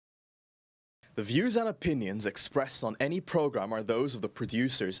The views and opinions expressed on any program are those of the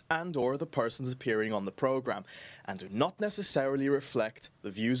producers and/or the persons appearing on the program, and do not necessarily reflect the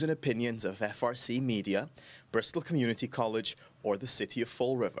views and opinions of FRC Media, Bristol Community College, or the City of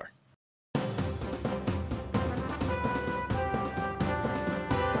Fall River.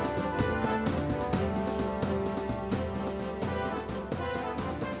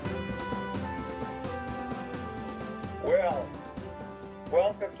 Well,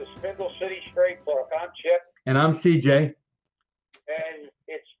 welcome to Spindle City Straight Talk. I'm Chip. And I'm CJ. And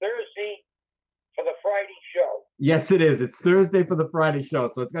it's Thursday for the Friday show. Yes, it is. It's Thursday for the Friday show,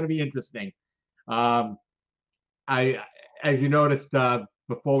 so it's going to be interesting. As you noticed,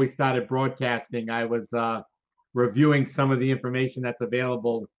 before we started broadcasting, I was reviewing some of the information that's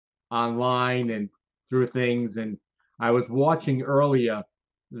available online and through things, and I was watching earlier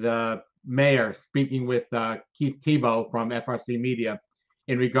the mayor speaking with Keith Tebow from FRC Media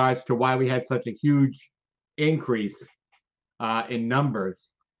in regards to why we had such a huge increase in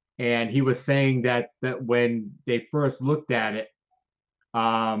numbers. And he was saying that when they first looked at it,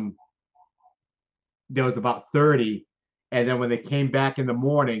 there was about 30. And then when they came back in the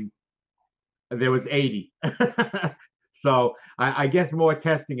morning, there was 80. So I guess more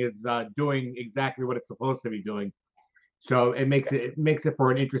testing is doing exactly what it's supposed to be doing. So it makes it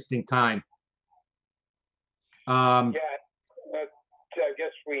for an interesting time. I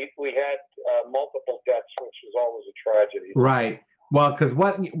guess we had multiple deaths, which is always a tragedy. Right. Well, because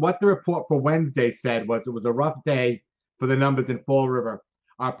what the report for Wednesday said was it was a rough day for the numbers in Fall River.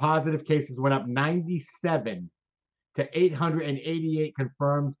 Our positive cases went up 97 to 888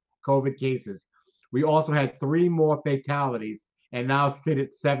 confirmed COVID cases. We also had 3 more fatalities and now sit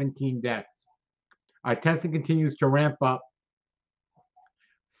at 17 deaths. Our testing continues to ramp up.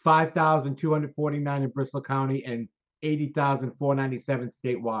 5,249 in Bristol County and 80,497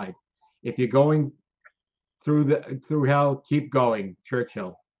 statewide. If you're going through hell, keep going,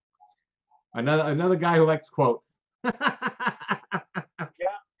 Churchill. Another guy who likes quotes. Yeah, another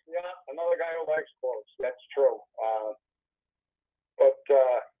guy who likes quotes. That's true. But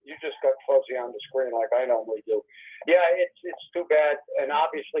you just got fuzzy on the screen like I normally do. Yeah, it's too bad. And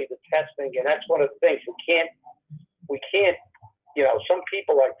obviously the testing, and that's one of the things we can't. You know, some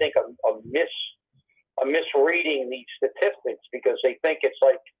people I think are misreading these statistics because they think it's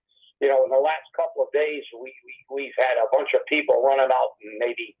like, you know, in the last couple of days we've had a bunch of people running out and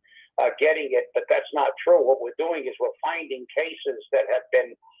maybe getting it, but that's not true. What we're doing is we're finding cases that have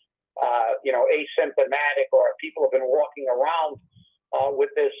been, asymptomatic, or people have been walking around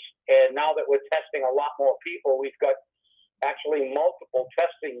with this. And now that we're testing a lot more people, we've got actually multiple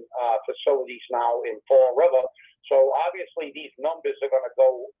testing facilities now in Fall River. So obviously these numbers are going to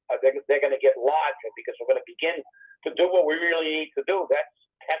go, they're going to get larger because we're going to begin to do what we really need to do. That's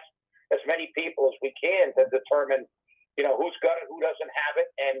test as many people as we can to determine, you know, who's got it, who doesn't have it,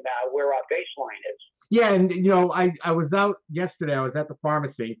 and where our baseline is. Yeah, and you know, I was out yesterday. I was at the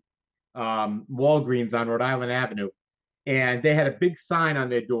pharmacy, Walgreens on Rhode Island Avenue, and they had a big sign on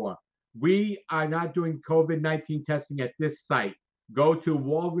their door. We are not doing COVID-19 testing at this site. Go to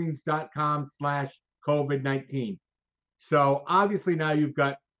walgreens.com/COVID-19. So obviously now you've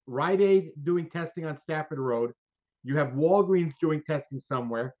got Rite Aid doing testing on Stafford Road. You have Walgreens doing testing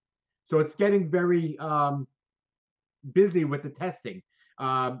somewhere. So it's getting very busy with the testing.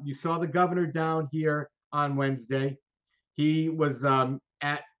 You saw the governor down here on Wednesday. He was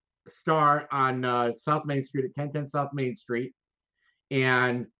at Star on South Main Street at 1010 South Main Street.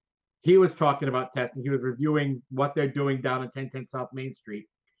 And he was talking about testing. He was reviewing what they're doing down at 1010 South Main Street.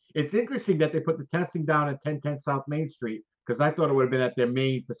 It's interesting that they put the testing down at 1010 South Main Street because I thought it would have been at their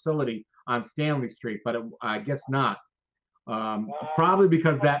main facility on Stanley Street, but I guess not. Probably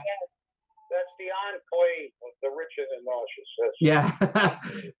because that's the enclave of the rich and nauseous. Yeah,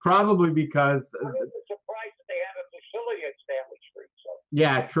 probably because. I'm surprised that they have a facility at Stanley Street. So.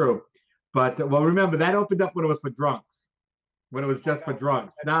 Yeah, true. But well, remember that opened up when it was for drunks. When it was just for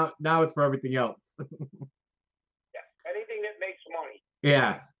drugs. Now it's for everything else. Yeah, anything that makes money.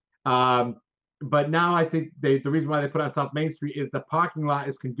 Yeah. But now I think the reason why they put on South Main Street is the parking lot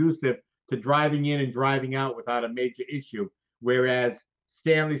is conducive to driving in and driving out without a major issue. Whereas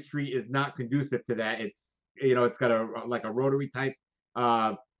Stanley Street is not conducive to that. It's, you know, it's got a rotary type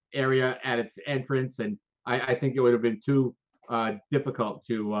area at its entrance. And I think it would have been too difficult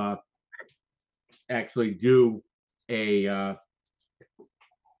to actually do a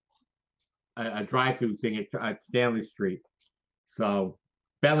drive-through thing at Stanley Street. So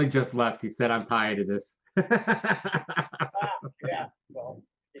Bentley just left. He said, "I'm tired of this." Yeah, well,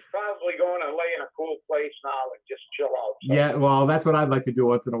 he's probably going to lay in a cool place now and just chill out. So. Yeah, well, that's what I'd like to do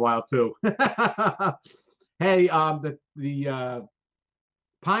once in a while too. Hey, the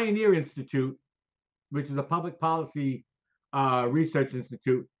Pioneer Institute, which is a public policy research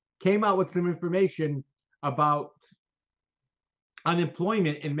institute, came out with some information about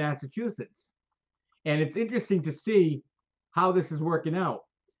unemployment in Massachusetts. And it's interesting to see how this is working out.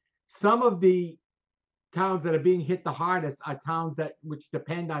 Some of the towns that are being hit the hardest are towns which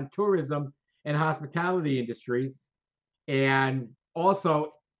depend on tourism and hospitality industries. And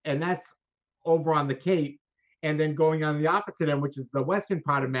also, and that's over on the Cape. And then going on the opposite end, which is the western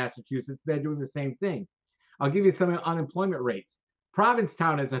part of Massachusetts, they're doing the same thing. I'll give you some unemployment rates.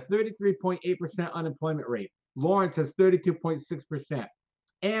 Provincetown has a 33.8% unemployment rate. Lawrence has 32.6%.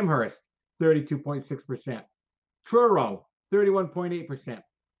 Amherst, 32.6%. Truro, 31.8%.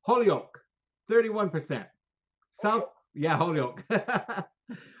 Holyoke, 31%. Holyoke.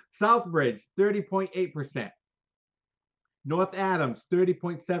 Southbridge, 30.8%. North Adams,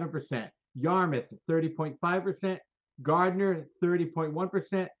 30.7%. Yarmouth, 30.5%. Gardner,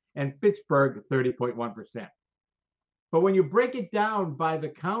 30.1%. And Fitchburg, 30.1%. But when you break it down by the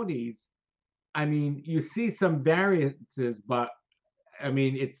counties, I mean, you see some variances, but I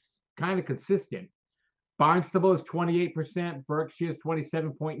mean, it's kind of consistent. Barnstable is 28%, Berkshire is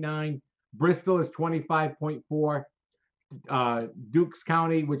 27.9%, Bristol is 25.4%, Dukes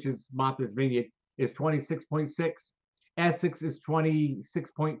County, which is Martha's Vineyard, is 26.6%, Essex is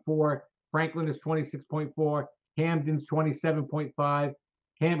 26.4%, Franklin is 26.4%, Hamden's 27.5%,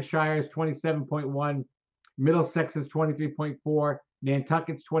 Hampshire is 27.1%, Middlesex is 23.4%,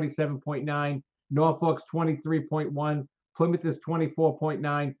 Nantucket's 27.9%, Norfolk's 23.1%, Plymouth is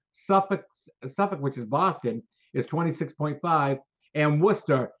 24.9%, Suffolk, which is Boston, is 26.5%, and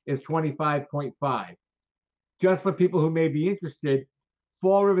Worcester is 25.5%. Just for people who may be interested,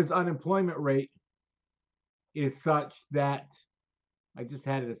 Fall River's unemployment rate is such that, I just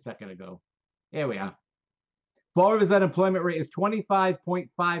had it a second ago. There we are. Fall River's unemployment rate is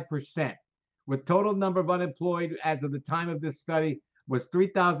 25.5%, with total number of unemployed as of the time of this study was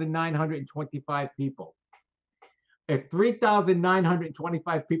 3,925 people. If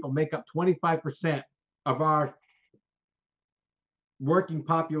 3,925 people make up 25% of our working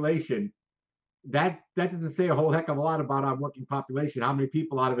population, that doesn't say a whole heck of a lot about our working population. How many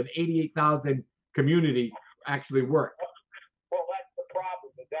people out of an 88,000 community actually work? Well, that's the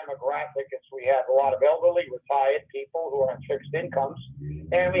problem. The demographic is we have a lot of elderly, retired people who are on fixed incomes,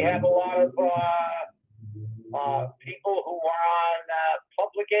 and we have a lot of people who are on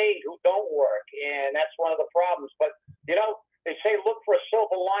public aid who don't work, and that's one of the problems. But, you know, they say look for a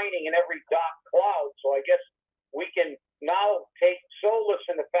silver lining in every dark cloud, so I guess we can now take solace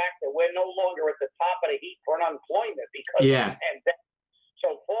in the fact that we're no longer at the top of the heap for unemployment because of the pandemic.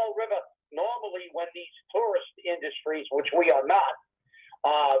 So Fall River, normally when these tourist industries, which we are not,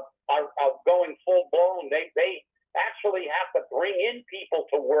 are going full blown, they actually have to bring in people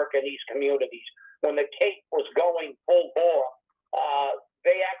to work in these communities. When the Cape was going full bore,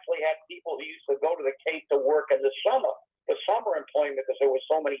 they actually had people who used to go to the Cape to work in the summer employment because there were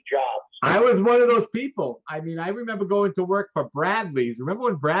so many jobs. I was one of those people. I mean, I remember going to work for Bradley's. Remember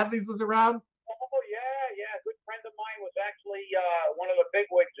when Bradley's was around? Oh, yeah. A good friend of mine was actually one of the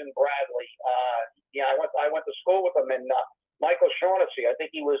bigwigs in Bradley. I went to school with him, and Michael Shaughnessy. I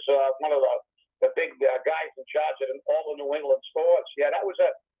think he was one of the big guys in charge of all the New England stores. Yeah,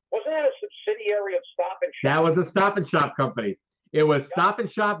 wasn't that a subsidiary of Stop and Shop? That was a Stop and Shop company. It was Stop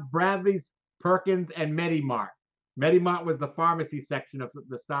and Shop, Bradley's, Perkins, and Medimart. Medimart was the pharmacy section of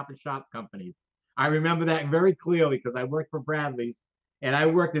the Stop and Shop companies. I remember that very clearly because I worked for Bradley's, and I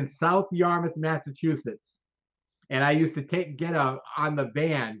worked in South Yarmouth, Massachusetts. And I used to get on the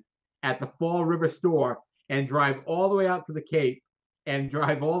van at the Fall River store and drive all the way out to the Cape and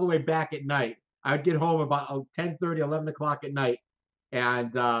drive all the way back at night. I would get home about 10:30, 11 o'clock at night.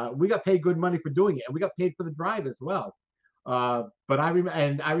 And we got paid good money for doing it. And we got paid for the drive as well. But I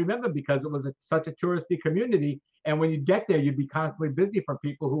remember because it was such a touristy community. And when you get there, you'd be constantly busy for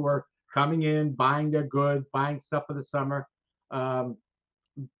people who were coming in, buying their goods, buying stuff for the summer.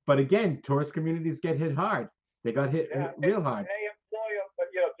 But again, tourist communities get hit hard. They got hit real hard. They employ them, but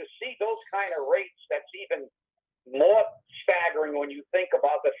to see those kind of rates, that's even more staggering when you think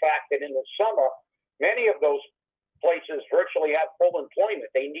about the fact that in the summer, many of those places virtually have full employment.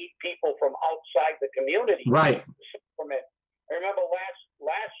 They need people from outside the community. Right. I remember last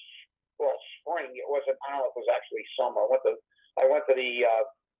spring. It wasn't. I don't know if it was actually summer. I went to the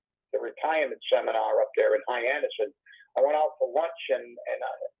retirement seminar up there in Hyannis, and I went out for lunch, and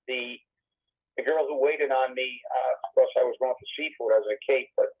the girl who waited on me. Of course, I was going for seafood as a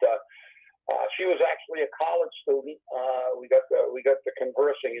Cape, but She was actually a college student. We got to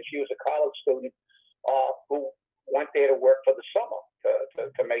conversing, and she was a college student who went there to work for the summer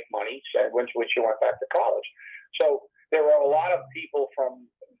to make money, when she went back to college. So there were a lot of people from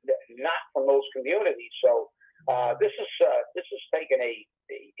not from those communities. So this has taken a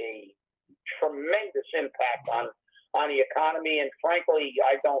tremendous impact on the economy, and frankly,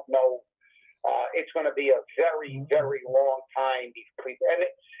 I don't know. It's going to be a very, very long time. And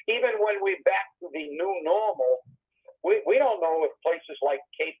even when we're back to the new normal, we don't know if places like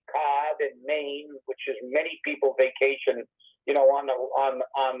Cape Cod and Maine, which is many people vacation,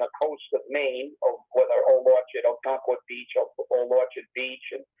 on the coast of Maine, or whether Old Orchard, Ogunquit Beach, or Old Orchard Beach,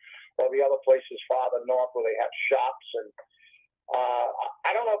 and all the other places farther north where they have shops. And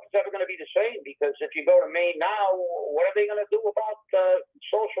I don't know if it's ever going to be the same, because if you go to Maine now, what are they going to do about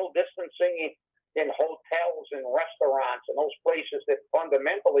social distancing in hotels and restaurants and those places that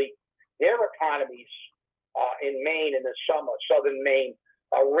fundamentally their economies in Maine in the summer, southern Maine,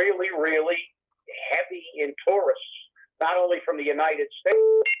 are really, really heavy in tourists, not only from the United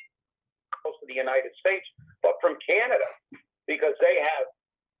States, most of the United States, but from Canada, because they have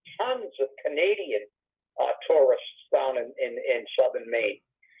tons of Canadian tourists down in southern Maine.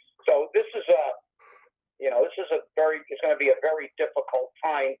 So this is it's going to be a very difficult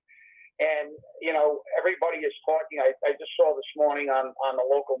time. And, everybody is talking. I just saw this morning on the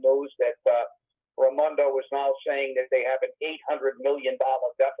local news that Raimondo is now saying that they have an $800 million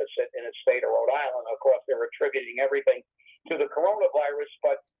deficit in the state of Rhode Island. Of course, they're attributing everything to the coronavirus.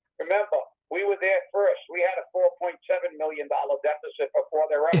 But remember, we were there first. We had a $4.7 million deficit before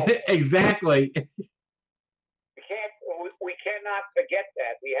there ever was. Exactly. We cannot forget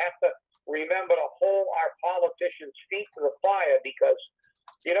that. We have to remember to hold our politicians' feet to the fire, because,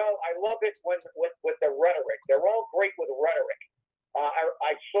 I love it when with the rhetoric. They're all great with rhetoric.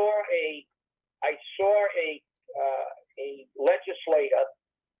 I saw a legislator,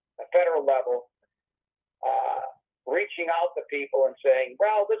 a federal level, reaching out to people and saying,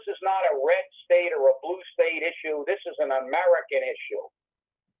 well, this is not a red state or a blue state issue. This is an American issue.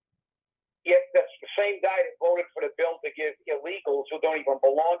 Yet that's the same guy that voted for the bill to give illegals who don't even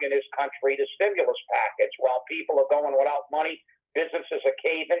belong in this country the stimulus package, while people are going without money, businesses are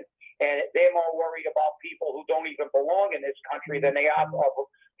caving, and they're more worried about people who don't even belong in this country than they are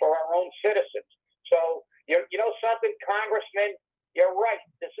for our own citizens. So, you know something, Congressman, you're right.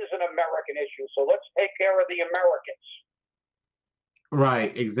 This is an American issue, so let's take care of the Americans.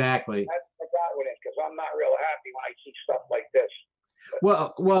 Right, exactly. That's the guy with it, because I'm not real happy when I see stuff like this.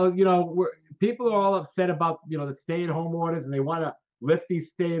 Well, people are all upset about the stay-at-home orders, and they want to lift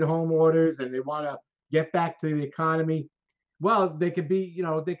these stay-at-home orders, and they want to get back to the economy. Well, they could be,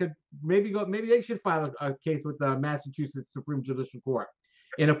 they could maybe they should file a case with the Massachusetts Supreme Judicial Court.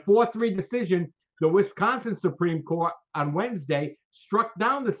 In a 4-3 decision, the Wisconsin Supreme Court on Wednesday struck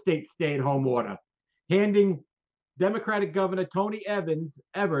down the state stay-at-home order, handing Democratic Governor Tony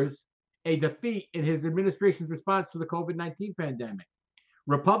Evers a defeat in his administration's response to the COVID-19 pandemic.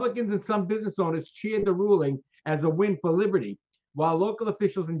 Republicans and some business owners cheered the ruling as a win for liberty, while local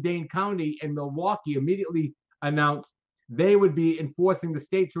officials in Dane County and Milwaukee immediately announced they would be enforcing the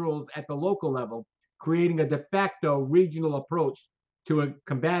state's rules at the local level, creating a de facto regional approach to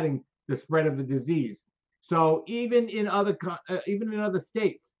combating the spread of the disease. So even in other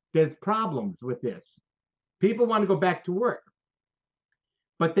states, there's problems with this. People want to go back to work,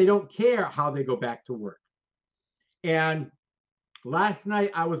 but they don't care how they go back to work. And last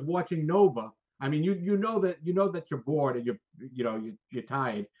night I was watching Nova. I mean, you know that you're bored and you're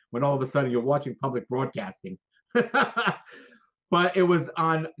tired when all of a sudden you're watching public broadcasting. But it was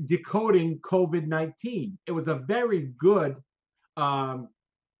on decoding COVID-19. It was a very good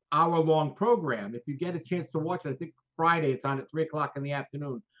hour-long program. If you get a chance to watch it, I think Friday it's on at 3:00 in the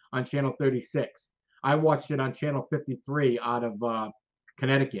afternoon on channel 36. I watched it on channel 53 out of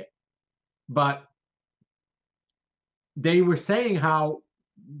Connecticut. But they were saying how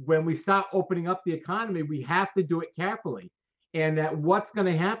when we start opening up the economy, we have to do it carefully. And that what's going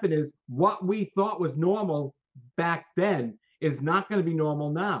to happen is what we thought was normal back then is not going to be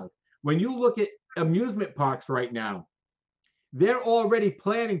normal now. When you look at amusement parks right now, they're already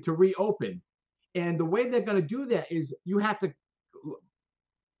planning to reopen. And the way they're going to do that is you have to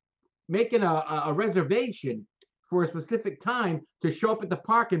make a reservation for a specific time to show up at the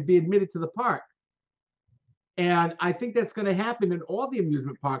park and be admitted to the park. And I think that's going to happen in all the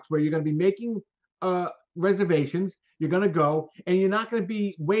amusement parks, where you're going to be making reservations. You're going to go, and you're not going to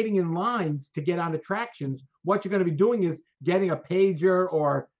be waiting in lines to get on attractions. What you're going to be doing is getting a pager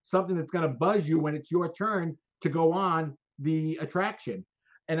or something that's going to buzz you when it's your turn to go on the attraction.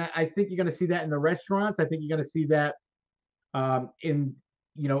 and I think you're going to see that in the restaurants. I think you're going to see that in,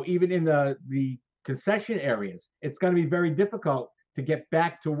 even in the concession areas. It's going to be very difficult to get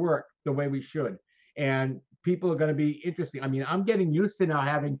back to work the way we should. And people are going to be interested. I mean, I'm getting used to now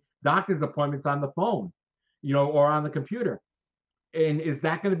having doctor's appointments on the phone, or on the computer. And is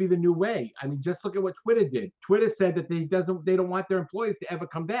that going to be the new way? I mean, just look at what Twitter did. Twitter said that they don't want their employees to ever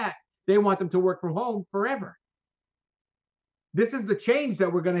come back. They want them to work from home forever. This is the change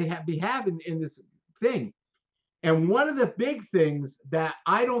that we're going to be having in this thing. And one of the big things that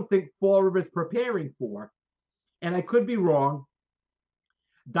I don't think Fall River is preparing for, and I could be wrong,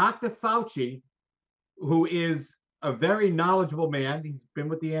 Dr. Fauci, who is a very knowledgeable man, he's been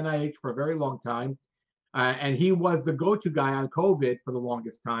with the NIH for a very long time, and he was the go-to guy on COVID for the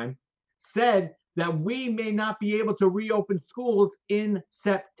longest time, said that we may not be able to reopen schools in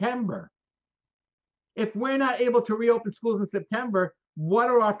September. If we're not able to reopen schools in September, what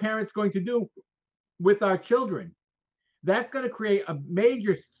are our parents going to do with our children? That's going to create a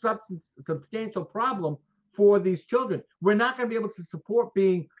major substantial problem for these children. We're not going to be able to support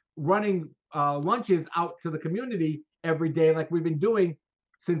running lunches out to the community every day like we've been doing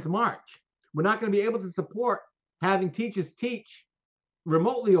since March. We're not going to be able to support having teachers teach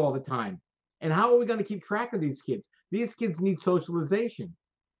remotely all the time. And how are we going to keep track of these kids? These kids need socialization.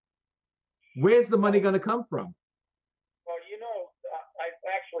 Where's the money going to come from? Well, I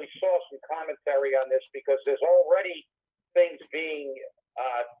actually saw some commentary on this because there's already things being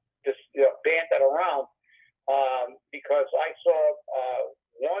bandied around. Because I saw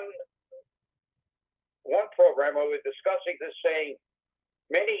one program where we were discussing this, saying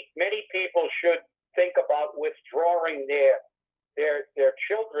many people should think about withdrawing their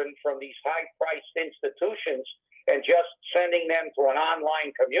children from these high-priced institutions and just sending them to an online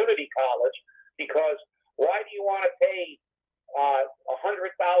community college, because why do you want to pay $100,000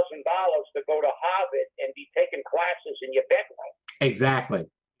 to go to Harvard and be taking classes in your bedroom? Exactly.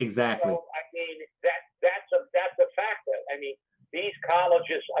 So, I mean, that's a factor. I mean, these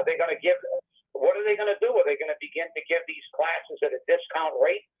colleges, are they going to give? What are they going to do? Are they going to begin to give these classes at a discount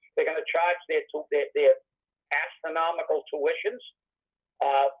rate? They're going to charge their astronomical tuitions.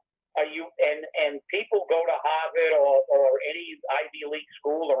 And people go to Harvard or any Ivy League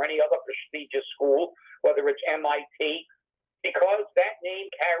school or any other prestigious school, whether it's MIT, because that name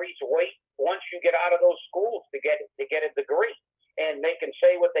carries weight once you get out of those schools to get a degree. And they can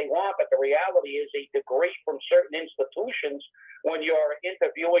say what they want, but the reality is a degree from certain institutions, when you're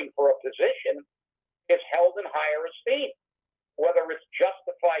interviewing for a position, is held in higher esteem. Whether it's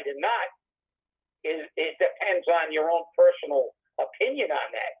justified or not, it depends on your own personal opinion on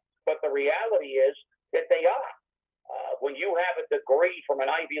that. But the reality is that they are. When you have a degree from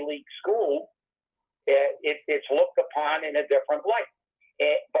an Ivy League school, it's looked upon in a different light.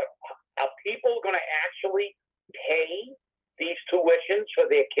 But are people going to actually pay these tuitions for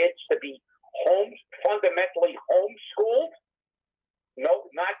their kids to be fundamentally homeschooled? No,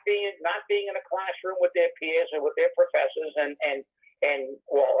 not being in a classroom with their peers and with their professors, and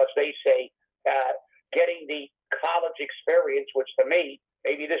well, as they say, getting the college experience, which to me,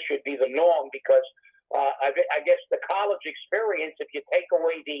 maybe this should be the norm, because I guess the college experience, if you take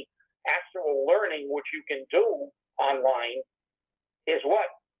away the actual learning, which you can do online, is what?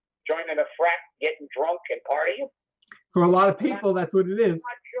 Joining a frat, getting drunk, and partying? For a lot of people, that's what it is.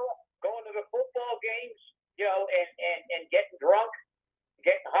 I'm not sure. Going to the football games, and getting drunk,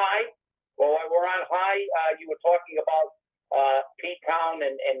 getting high. Well, while we're on high, you were talking about P-Town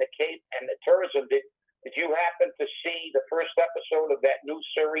and the Cape and the tourism. Did you happen to see the first episode of that new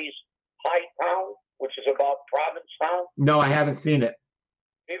series, High Town, which is about Provincetown? No, I haven't seen it.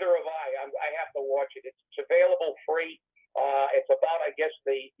 Neither have I. I have to watch it. It's available free. It's about, I guess,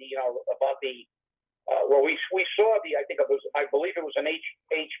 well, we saw I believe it was an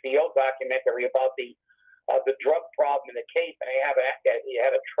HBO documentary about the drug problem in the Cape, and they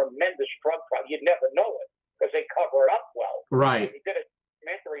had a tremendous drug problem. You'd never know it because they cover it up well. Right. They did a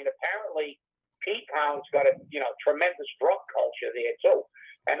documentary, and apparently P-Town's got a tremendous drug culture there too,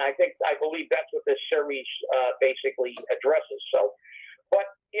 and I believe that's what this series basically addresses. So, but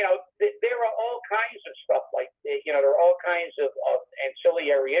there are all kinds of stuff like there are all kinds of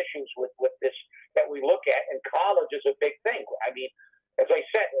ancillary issues with this that we look at, and college is a big thing. I mean, as I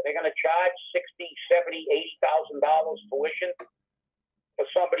said, they're going to charge $60,000, $70,000, $80,000 tuition for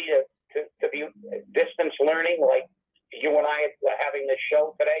somebody to be distance learning, like you and I are having this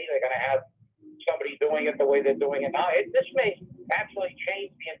show today. They're going to have somebody doing it the way they're doing it now. This may actually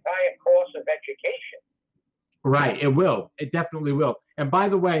change the entire course of education. Right, it will. It definitely will. And by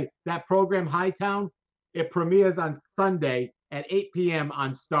the way, that program, Hightown, it premieres on Sunday, at 8 p.m.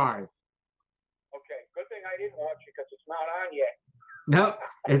 on Stars. Okay, good thing I didn't watch it because it's not on yet. No,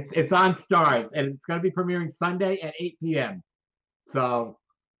 it's on Stars, and it's going to be premiering Sunday at 8 p.m. So.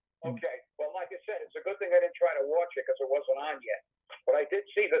 Okay, well, like I said, it's a good thing I didn't try to watch it because it wasn't on yet. But I did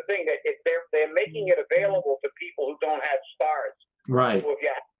see the thing that they're making it available to people who don't have Stars. Right.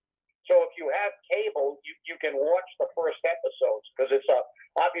 So if you have cable, you can watch the first episodes because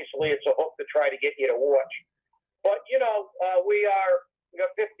obviously it's a hook to try to get you to watch. But we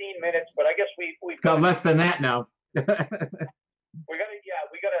got 15 minutes, but I guess we've got less than that now. we gotta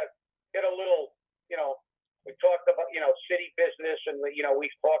get a little, we talked about, city business, and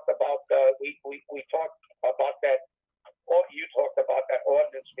we've talked about we talked about that, or you talked about that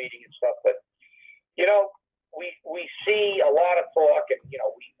ordinance meeting and stuff, but we see a lot of talk, and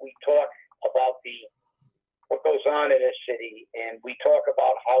we talk about what goes on in this city, and we talk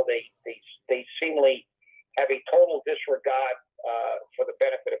about how they seemingly have a total disregard for the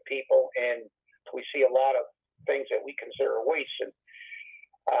benefit of people, and we see a lot of things that we consider waste. And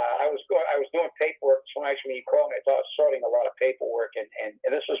I was doing paperwork, so actually when you called me, I was sorting a lot of paperwork, and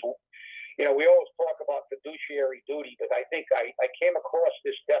this is, we always talk about fiduciary duty, but I think I came across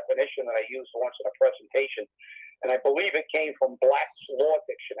this definition that I used once in a presentation, and I believe it came from Black's Law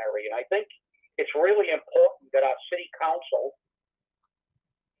Dictionary, and I think it's really important that our city council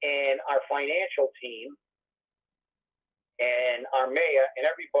and our financial team and our mayor and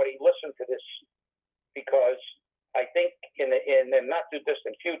everybody listen to this, because I think in the not too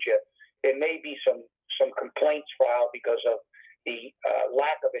distant future, there may be some complaints filed because of the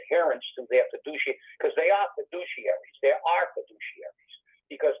lack of adherence to their fiduciary, because they are fiduciaries. They are fiduciaries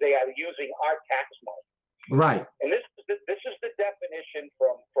because they are using our tax money. Right. And this is the definition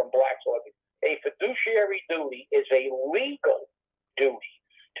from Black's Law. A fiduciary duty is a legal duty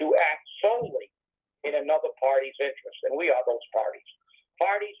to act solely in another party's interest, and we are those parties.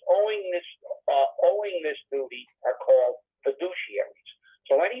 Parties owing this duty are called fiduciaries.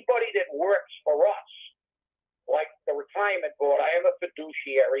 So anybody that works for us, like the retirement board, I am a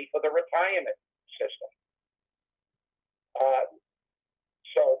fiduciary for the retirement system.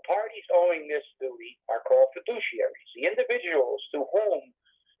 So parties owing this duty are called fiduciaries. The individuals to whom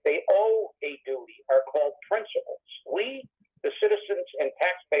they owe a duty are called principals. We, the citizens and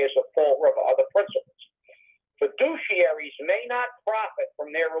taxpayers of Fall River, are the principals. Fiduciaries may not profit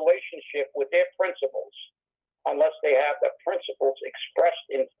from their relationship with their principals unless they have the principals expressed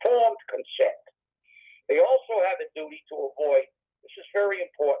informed consent. They also have a duty to avoid, this is very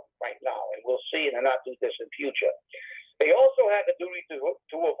important right now, and we'll see in the not too distant future. They also have a duty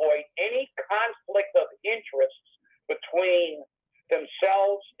to avoid any conflict of interests between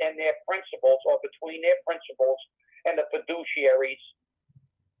themselves and their principals, or between their principals and the fiduciaries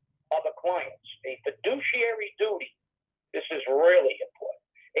of the clients. A fiduciary duty, this is really important.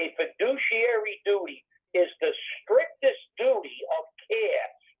 A fiduciary duty is the strictest duty of care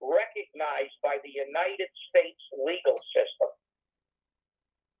recognized by the United States legal system.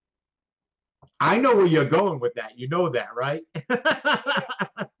 I know where you're going with that. You know that, right? I'm going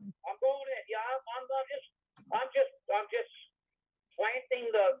in. Yeah, I'm just planting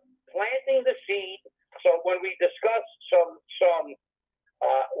the seed. So when we discuss some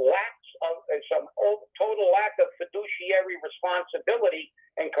total lack of fiduciary responsibility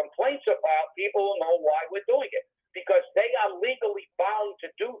and complaints about, people will know why we're doing it, because they are legally bound to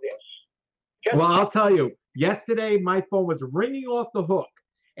do this. Well, I'll tell you, yesterday my phone was ringing off the hook,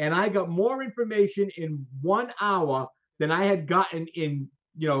 and I got more information in 1 hour than I had gotten in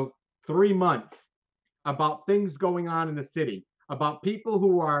 3 months about things going on in the city, about people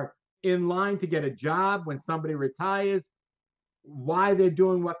who are in line to get a job when somebody retires, why they're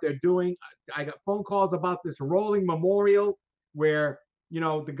doing what they're doing. I got phone calls about this rolling memorial where,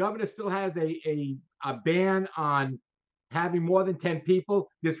 the governor still has a ban on having more than 10 people.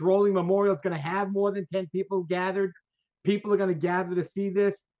 This rolling memorial is going to have more than 10 people gathered. People are going to gather to see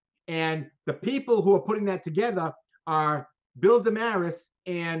this. And the people who are putting that together are Bill Damaris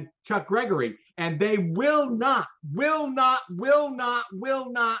and Chuck Gregory. And they will not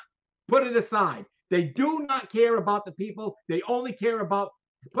put it aside. They do not care about the people. They only care about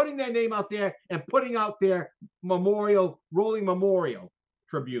putting their name out there and putting out their rolling memorial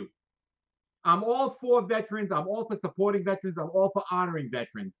tribute. I'm all for veterans. I'm all for supporting veterans. I'm all for honoring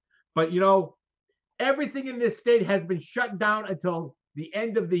veterans. But, everything in this state has been shut down until the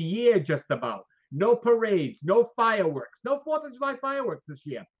end of the year, just about. No parades, no fireworks, no 4th of July fireworks this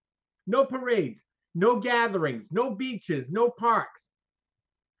year. No parades, no gatherings, no beaches, no parks.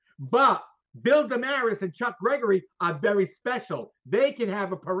 But Bill Damaris and Chuck Gregory are very special. They can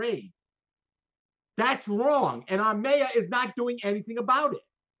have a parade. That's wrong. And our mayor is not doing anything about it.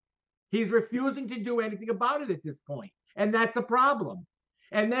 He's refusing to do anything about it at this point. And that's a problem.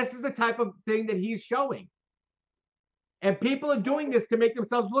 And this is the type of thing that he's showing. And people are doing this to make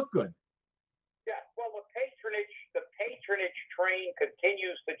themselves look good. Yeah, well, the patronage train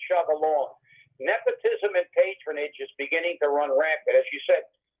continues to chug along. Nepotism and patronage is beginning to run rampant. As you said,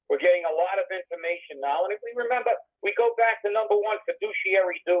 we're getting a lot of information now. And if we remember, we go back to number one,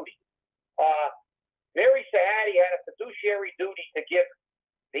 fiduciary duty. Mary Sahadi had a fiduciary duty to give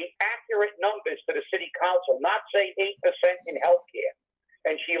the accurate numbers to the city council, not say 8% in healthcare.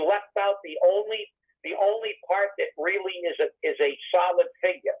 And she left out the only part that really is a solid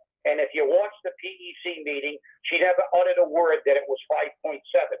figure. And if you watch the PEC meeting, she never uttered a word that it was 5.7.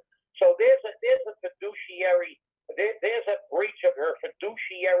 So there's a fiduciary, there's a breach of her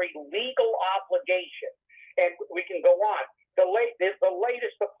fiduciary legal obligation. And we can go on. There's the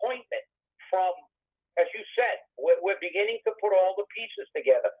latest appointment from, as you said, we're beginning to put all the pieces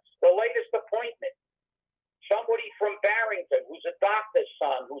together. The latest appointment, somebody from Barrington, who's a doctor's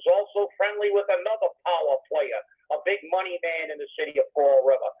son, who's also friendly with another power player, a big money man in the city of Fall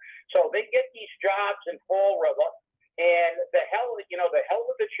River. So they get these jobs in Fall River, and the hell with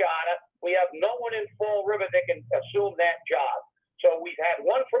the charter. We have no one in Fall River that can assume that job. So we've had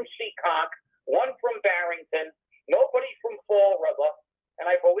one from Seekonk, one from Barrington, nobody from Fall River, and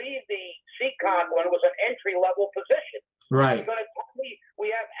I believe the Seekonk one was an entry-level position. Right. You're going to tell me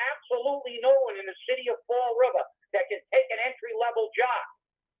we have absolutely no one in the city of Fall River that can take an entry-level job.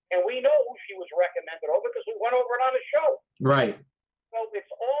 And we know who she was recommended over because we went over it on the show. Right. So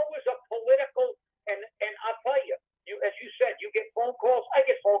it's always a political, and I'll tell you, as you said, you get phone calls. I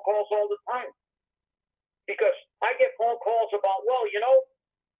get phone calls all the time because I get phone calls about,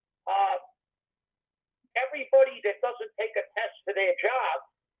 everybody that doesn't take a test for their job,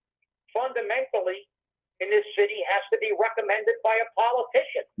 fundamentally, in this city has to be recommended by a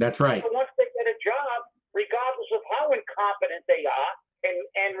politician. That's right. So once they get a job, regardless of how incompetent they are,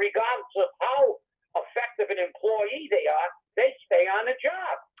 and regardless of how effective an employee they are, they stay on the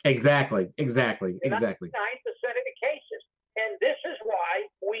job. Exactly. In 99% of the cases. And this is why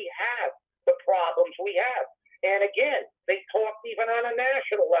we have the problems we have. And again, they talked even on a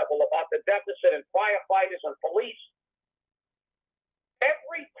national level about the deficit in firefighters and police.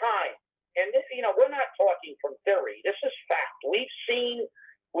 Every time, and this, we're not talking from theory. This is fact. We've seen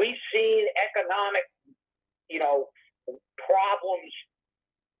economic, problems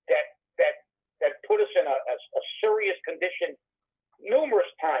that put us in a serious condition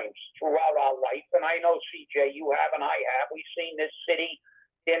numerous times throughout our life. And I know, CJ, you have and I have. We've seen this city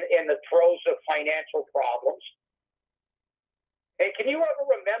in the throes of financial problems. And can you ever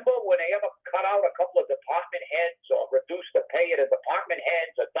remember when they ever cut out a couple of department heads or reduced the pay of the department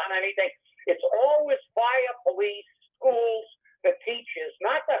heads or done anything? It's always fire, police, schools, the teachers,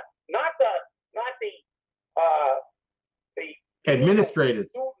 not the administrators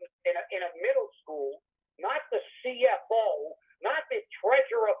in a middle school, not the CFO, not the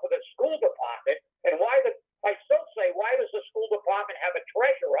treasurer for the school department. And I still say, why does the school department have a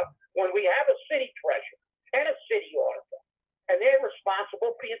treasurer when we have a city treasurer and a city auditor? And they're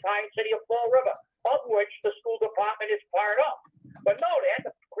responsible for the entire city of Fall River, of which the school department is part of. But no, they had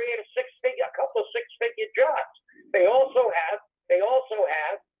to create a couple of six-figure jobs. They also have,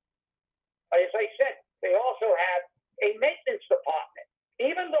 as I said, they also have a maintenance department.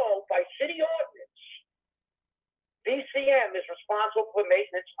 Even though by city ordinance, DCM is responsible for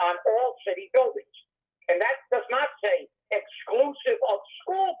maintenance on all city buildings. And that does not say exclusive of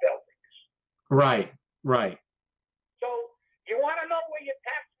school buildings. Right. So you want to know where your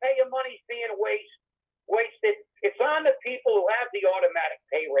taxpayer money is being wasted? It's on the people who have the automatic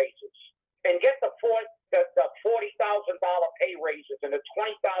pay raises and get the $40,000 pay raises and the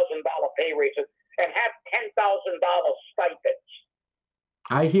 $20,000 pay raises and have $10,000 stipends.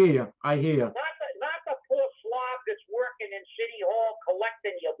 I hear you. Not the poor slob that's working in City Hall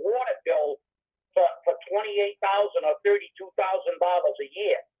collecting your water bill for $28,000 or $32,000 a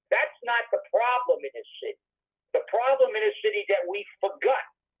year. That's not the problem in this city. The problem in this city that we forgot,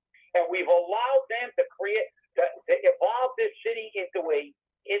 and we've allowed them to evolve this city into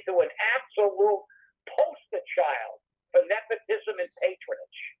an absolute poster child for nepotism and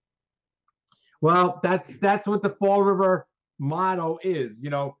patronage. Well, that's what the Fall River motto is.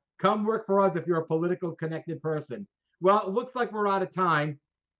 Come work for us if you're a political connected person. Well, it looks like we're out of time,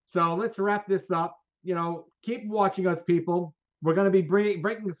 so let's wrap this up. Keep watching us, people. We're going to be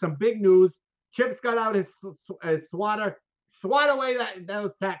breaking some big news. Chip's got out his swatter, swat away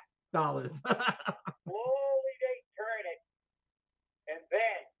those tax dollars. Slowly they turn it, and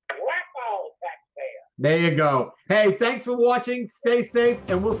then whack all taxpayers. There you go. Hey, thanks for watching. Stay safe,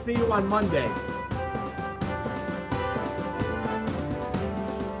 and we'll see you on Monday.